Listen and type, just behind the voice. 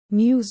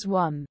News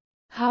 1.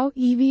 How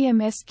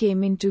EVMs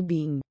came into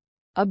being.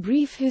 A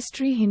brief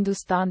history.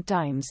 Hindustan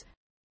Times.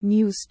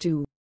 News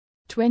 2.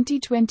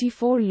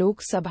 2024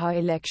 Lok Sabha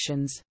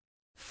elections.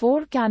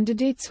 4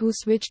 candidates who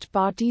switched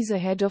parties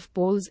ahead of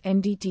polls.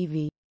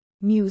 NDTV.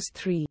 News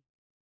 3.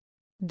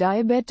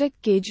 Diabetic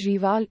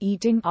Kejriwal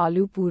eating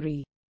Aloo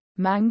Puri.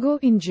 Mango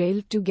in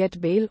jail to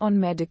get bail on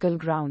medical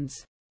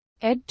grounds.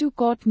 Ed to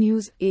court.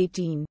 News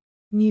 18.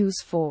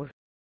 News 4.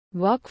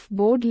 Waqf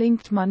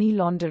Board-linked money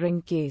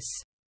laundering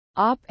case.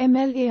 AAP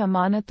MLA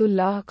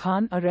Amanatullah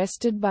Khan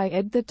arrested by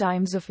The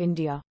Times of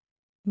India.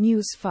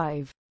 News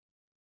 5.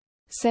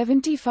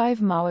 75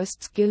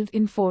 Maoists killed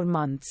in 4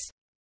 months.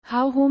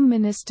 How Home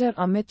Minister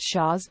Amit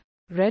Shah's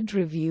Red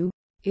Review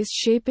is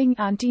shaping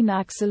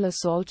anti-Naxal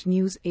assault.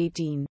 News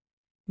 18.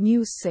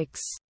 News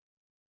 6.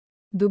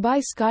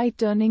 Dubai sky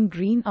turning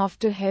green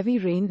after heavy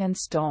rain and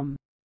storm.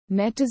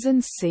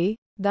 Netizens say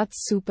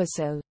that's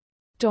supercell.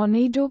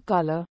 Tornado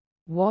color.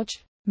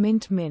 Watch.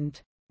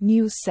 Mint.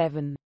 News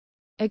 7.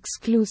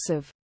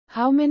 Exclusive.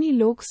 How many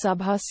Lok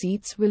Sabha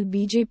seats will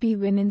BJP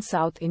win in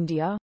South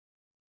India?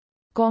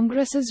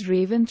 Congress's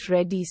Revanth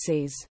Reddy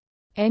says.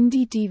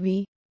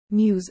 NDTV.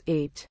 News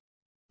 8.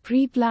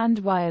 Pre-planned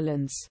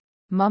violence.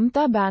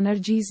 Mamata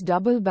Banerjee's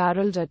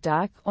double-barreled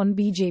attack on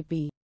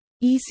BJP.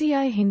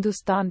 ECI.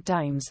 Hindustan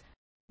Times.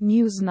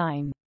 News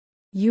 9.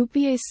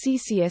 UPSC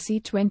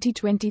CSE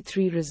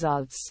 2023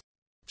 results.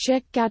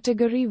 Check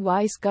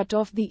category-wise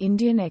cut-off. The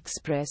Indian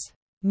Express.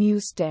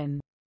 News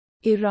 10.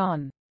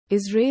 Iran.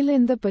 Israel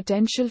in the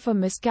potential for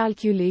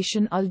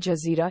miscalculation. Al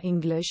Jazeera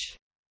English.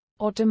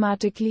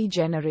 Automatically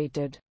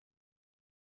generated.